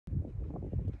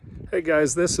Hey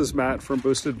guys, this is Matt from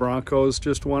Boosted Broncos.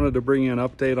 Just wanted to bring you an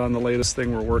update on the latest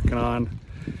thing we're working on.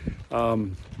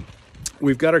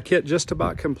 We've got our kit just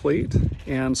about complete,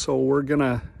 and so we're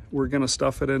gonna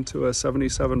stuff it into a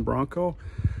 77 Bronco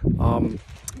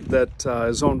that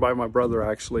is owned by my brother.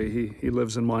 Actually, he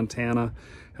lives in Montana.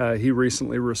 He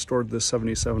recently restored this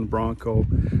 77 Bronco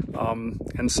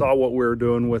and saw what we were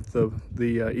doing with the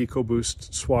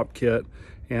Ecoboost Swap kit,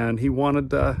 and he wanted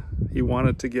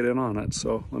to get in on it.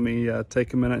 So let me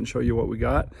take a minute and show you what we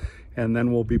got, and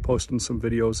then we'll be posting some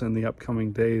videos in the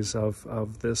upcoming days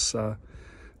of this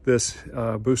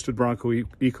boosted Bronco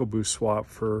Ecoboost Swap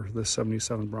for the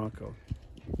 77 Bronco.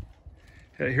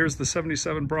 Okay, here's the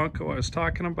 77 Bronco I was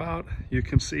talking about. You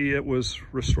can see it was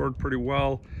restored pretty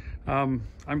well.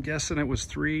 I'm guessing it was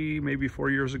 3, maybe 4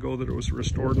 years ago that it was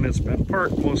restored, and it's been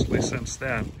parked mostly since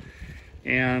then.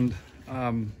 And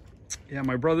yeah,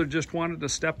 my brother just wanted to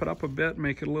step it up a bit,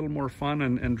 make it a little more fun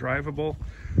and drivable.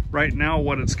 Right now,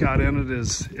 what it's got in it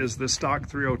is the stock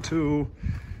 302.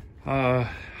 I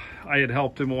had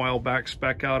helped him a while back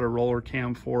spec out a roller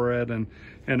cam for it, and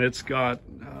it's got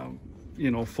you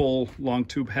know, full long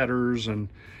tube headers and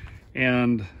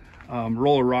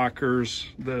roller rockers.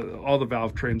 All the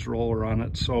valve trains roller on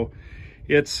it. So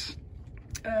it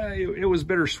was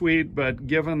bittersweet, but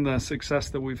given the success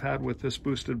that we've had with this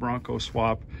boosted Bronco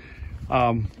swap,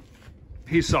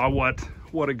 he saw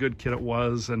what a good kit it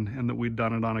was, and that we'd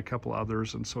done it on a couple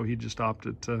others, and so he just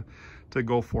opted to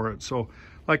go for it. So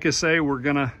like I say, we're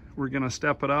gonna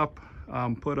step it up,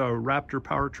 put a Raptor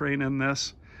powertrain in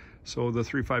this, so the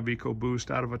 3.5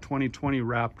 EcoBoost out of a 2020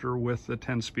 Raptor with the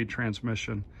 10-speed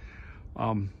transmission.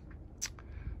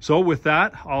 So with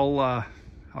that, I'll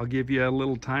give you a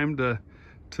little time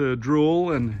to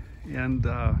drool, and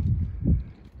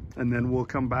then we'll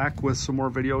come back with some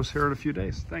more videos here in a few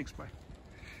days. Thanks, bye.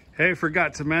 Hey,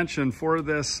 forgot to mention, for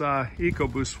this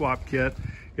EcoBoost Swap kit,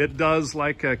 it does,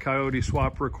 like a Coyote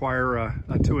Swap, require a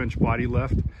 2-inch body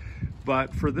lift.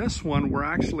 But for this one, we're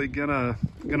actually gonna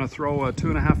throw a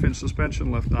 2.5-inch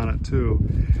suspension lift on it too.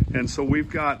 And so we've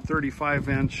got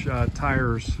 35-inch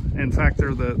tires. In fact,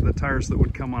 they're the tires that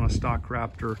would come on a stock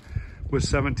Raptor, with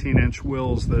 17-inch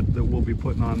wheels that we'll be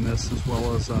putting on this, as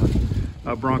well as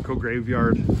a Bronco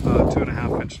Graveyard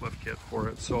 2.5-inch lift kit for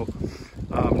it. So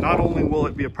not only will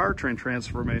it be a powertrain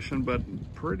transformation, but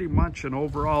pretty much an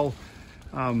overall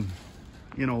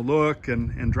you know, look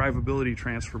and drivability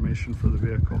transformation for the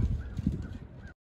vehicle.